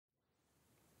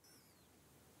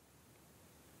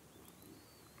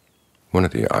One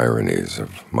of the ironies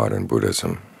of modern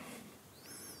Buddhism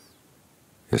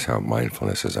is how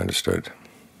mindfulness is understood.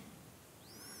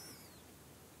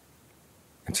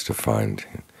 It's defined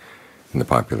in the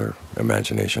popular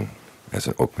imagination as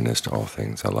an openness to all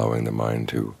things, allowing the mind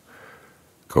to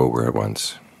go where it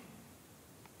wants,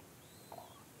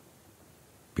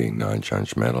 being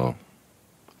non-judgmental,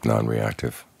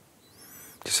 non-reactive,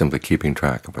 just simply keeping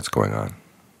track of what's going on.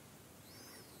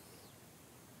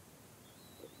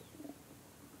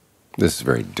 This is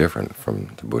very different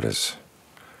from the Buddha's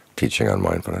teaching on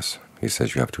mindfulness. He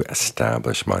says you have to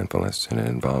establish mindfulness, and it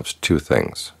involves two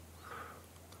things.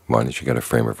 One is you get a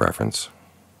frame of reference,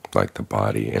 like the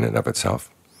body in and of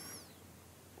itself,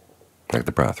 like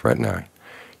the breath right now.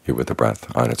 You're with the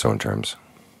breath on its own terms.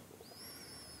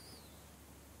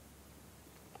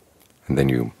 And then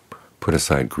you put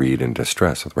aside greed and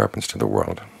distress with reference to the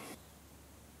world.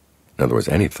 In other words,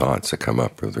 any thoughts that come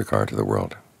up with regard to the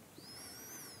world,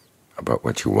 about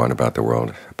what you want about the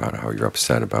world, about how you're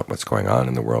upset about what's going on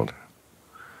in the world,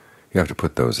 you have to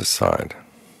put those aside.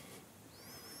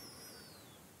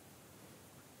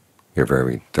 You're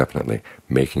very definitely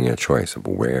making a choice of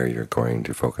where you're going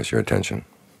to focus your attention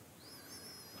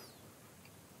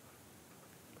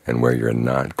and where you're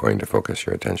not going to focus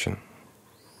your attention.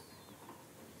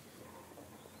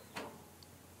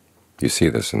 You see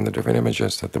this in the different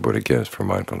images that the Buddha gives for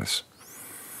mindfulness.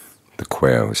 The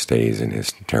quail who stays in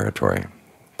his territory,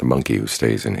 the monkey who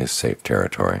stays in his safe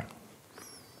territory,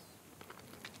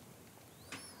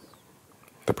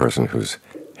 the person whose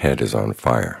head is on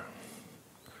fire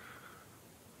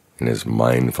and is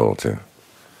mindful to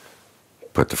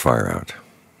put the fire out.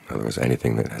 In other words,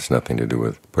 anything that has nothing to do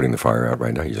with putting the fire out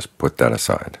right now, you just put that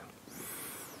aside.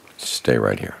 Stay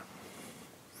right here.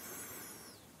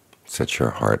 Set your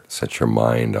heart, set your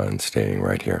mind on staying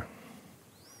right here.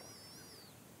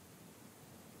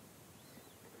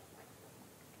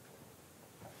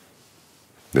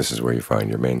 This is where you find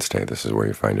your mainstay. This is where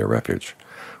you find your refuge.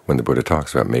 When the Buddha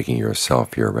talks about making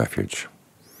yourself your refuge,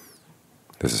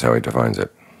 this is how he defines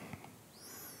it.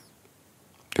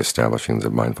 The establishing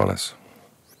of mindfulness.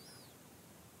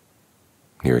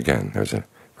 Here again, there's a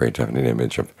very definite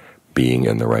image of being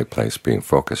in the right place, being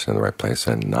focused in the right place,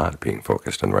 and not being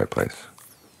focused in the right place.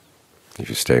 If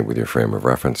you stay with your frame of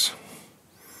reference,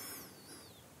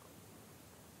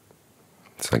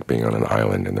 it's like being on an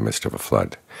island in the midst of a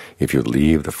flood. If you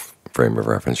leave the frame of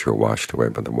reference, you're washed away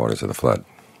by the waters of the flood.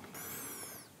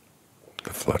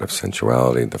 The flood of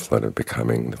sensuality, the flood of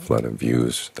becoming, the flood of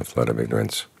views, the flood of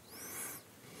ignorance.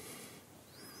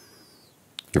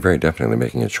 You're very definitely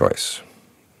making a choice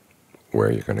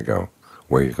where you're going to go,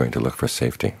 where you're going to look for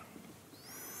safety.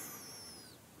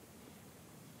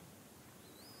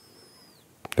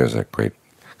 There's a great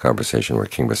conversation where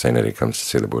King Basenadi comes to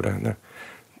see the Buddha, and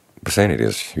Basenadi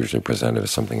is usually presented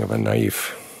as something of a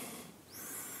naif,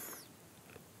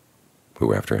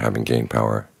 who after having gained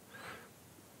power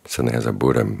suddenly has a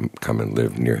Buddha come and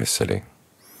live near his city.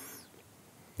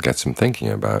 Gets him thinking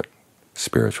about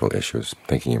spiritual issues,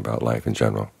 thinking about life in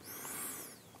general.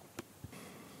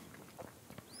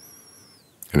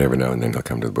 And every now and then he'll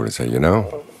come to the Buddha and say, you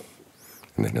know,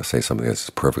 and then he'll say something that's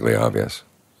perfectly obvious.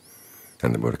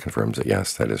 And the Buddha confirms that,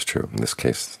 yes, that is true. In this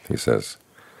case, he says,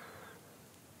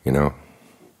 you know,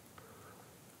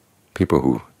 people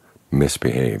who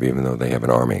misbehave, even though they have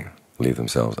an army, leave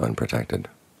themselves unprotected.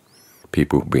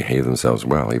 People who behave themselves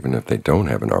well, even if they don't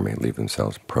have an army, leave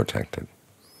themselves protected.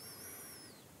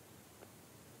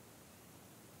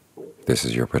 This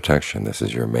is your protection, this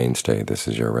is your mainstay, this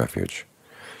is your refuge,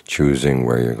 choosing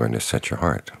where you're going to set your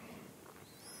heart.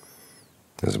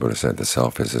 As the Buddha said, the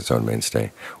self is its own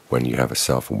mainstay. When you have a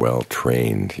self well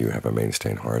trained, you have a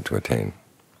mainstay hard to attain.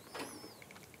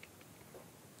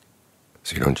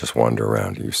 So you don't just wander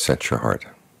around, you set your heart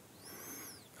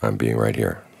on being right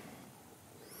here.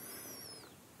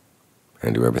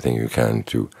 And do everything you can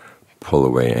to pull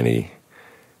away any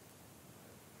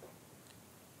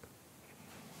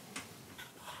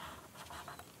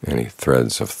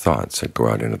threads of thoughts that go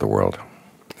out into the world,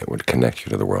 that would connect you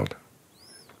to the world.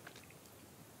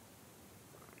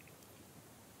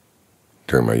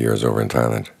 During my years over in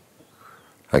Thailand,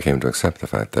 I came to accept the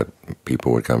fact that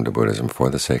people would come to Buddhism for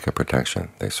the sake of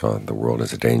protection. They saw the world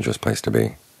as a dangerous place to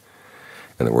be,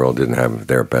 and the world didn't have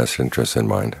their best interests in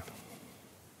mind.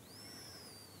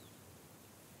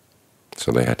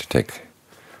 So they had to take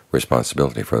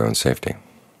responsibility for their own safety.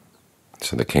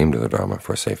 So they came to the Dhamma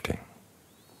for safety.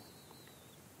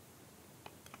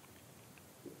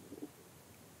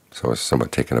 So I was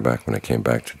somewhat taken aback when I came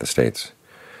back to the States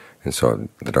and saw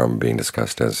the Dharma being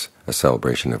discussed as a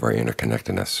celebration of our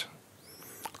interconnectedness,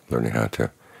 learning how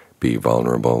to be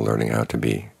vulnerable, learning how to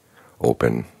be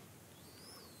open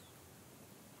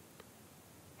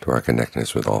to our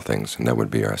connectedness with all things, and that would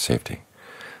be our safety.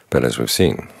 But as we've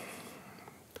seen,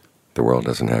 the world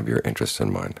doesn't have your interests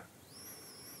in mind.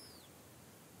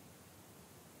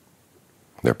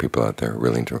 There are people out there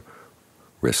willing to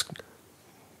risk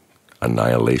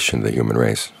annihilation of the human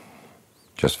race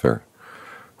just for,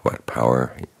 what,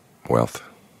 power, wealth,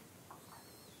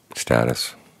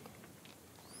 status.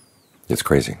 It's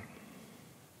crazy.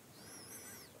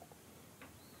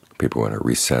 People want to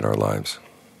reset our lives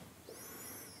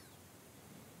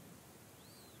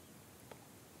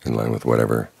in line with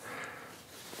whatever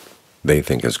they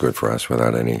think is good for us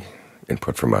without any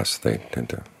input from us. They tend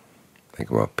to think,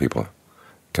 well, people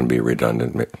can be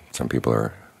redundant. Some people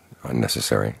are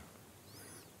unnecessary.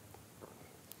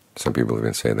 Some people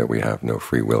even say that we have no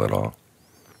free will at all.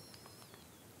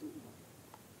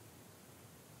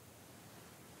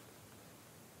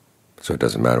 So it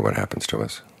doesn't matter what happens to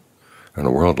us. In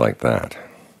a world like that,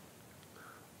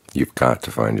 you've got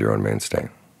to find your own mainstay.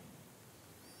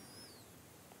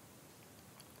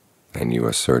 And you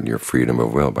assert your freedom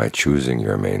of will by choosing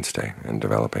your mainstay and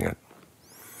developing it.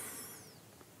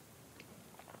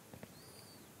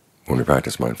 When we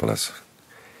practice mindfulness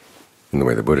in the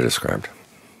way the Buddha described,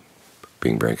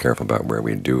 being very careful about where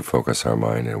we do focus our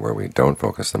mind and where we don't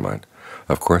focus the mind,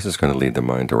 of course it's going to lead the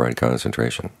mind to right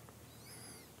concentration.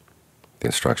 The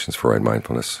instructions for right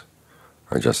mindfulness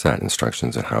are just that,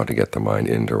 instructions on how to get the mind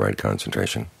into right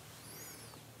concentration.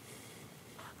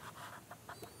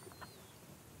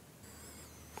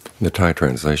 The Thai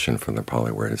translation for the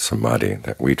Pali word is samadhi,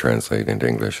 that we translate into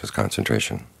English as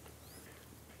concentration.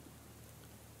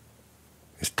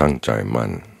 It's tang chai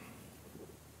man.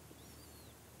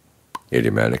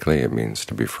 Idiomatically, it means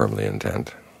to be firmly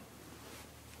intent.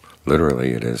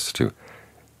 Literally, it is to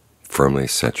firmly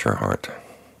set your heart.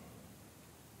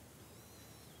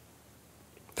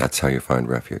 That's how you find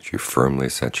refuge. You firmly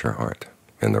set your heart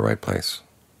in the right place.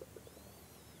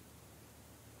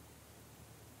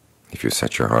 If you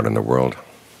set your heart on the world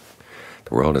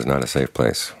is not a safe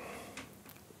place.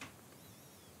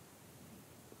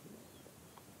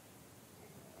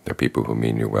 There are people who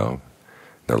mean you well.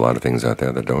 There are a lot of things out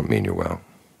there that don't mean you well.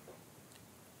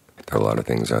 There are a lot of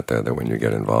things out there that when you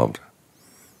get involved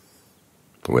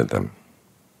with them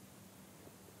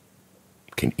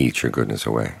can eat your goodness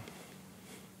away.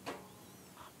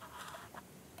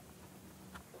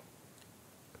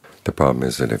 The problem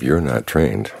is that if you're not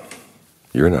trained,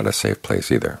 you're not a safe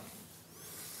place either.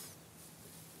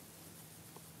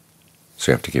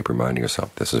 So you have to keep reminding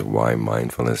yourself, this is why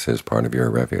mindfulness is part of your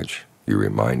refuge. You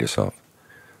remind yourself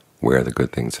where the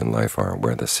good things in life are,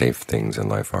 where the safe things in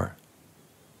life are.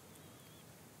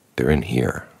 They're in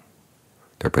here.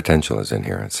 Their potential is in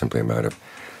here. It's simply a matter of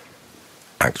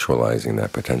actualizing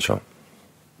that potential.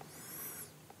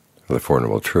 The Four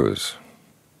Noble Truths,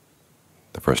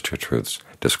 the first two truths,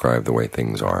 describe the way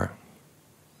things are.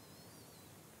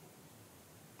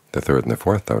 The third and the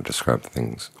fourth, though, describe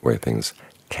the way things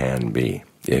can be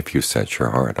if you set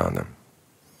your heart on them.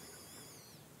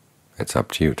 It's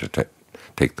up to you to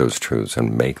take those truths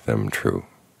and make them true,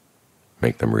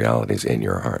 make them realities in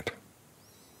your heart.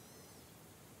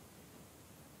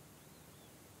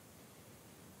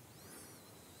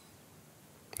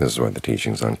 This is why the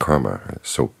teachings on karma are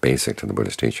so basic to the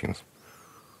Buddhist teachings.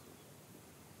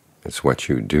 It's what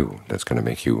you do that's going to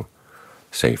make you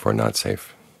safe or not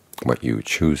safe. What you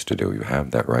choose to do, you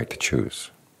have that right to choose.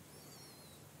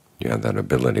 You have that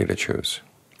ability to choose.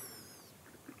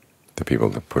 The people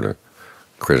that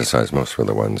criticize most were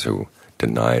the ones who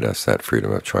denied us that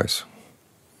freedom of choice.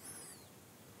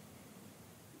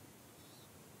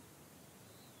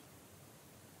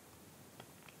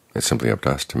 It's simply up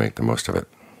to us to make the most of it.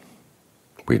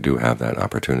 We do have that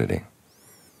opportunity.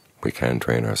 We can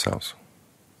train ourselves.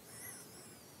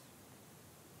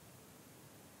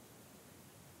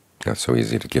 It's so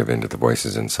easy to give in to the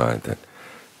voices inside that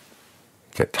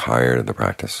get tired of the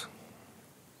practice,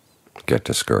 get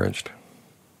discouraged.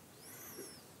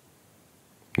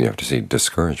 You have to see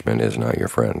discouragement is not your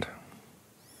friend.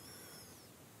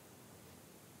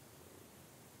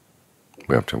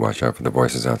 We have to watch out for the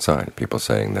voices outside, people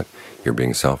saying that you're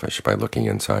being selfish by looking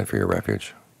inside for your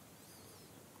refuge.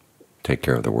 Take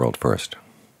care of the world first.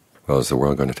 Well, is the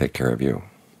world going to take care of you?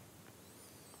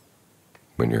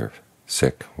 When you're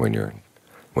sick, when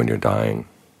you're dying,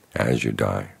 as you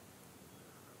die,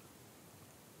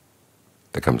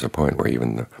 there comes a point where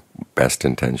even the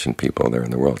best-intentioned people there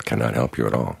in the world cannot help you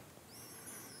at all.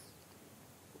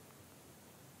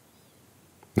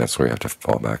 That's where you have to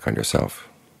fall back on yourself,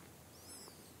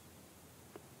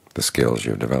 the skills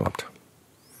you've developed.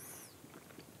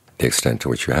 the extent to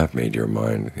which you have made your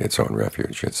mind its own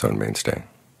refuge, its own mainstay.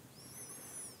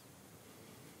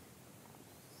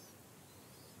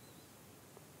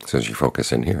 So as you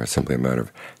focus in here, it's simply a matter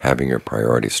of having your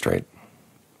priorities straight.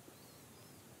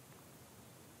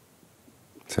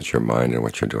 Set your mind in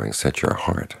what you're doing. Set your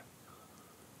heart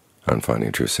on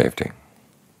finding true safety.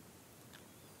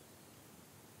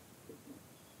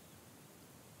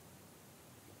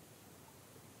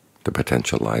 The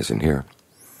potential lies in here.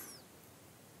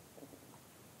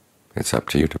 It's up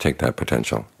to you to take that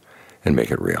potential and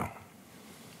make it real.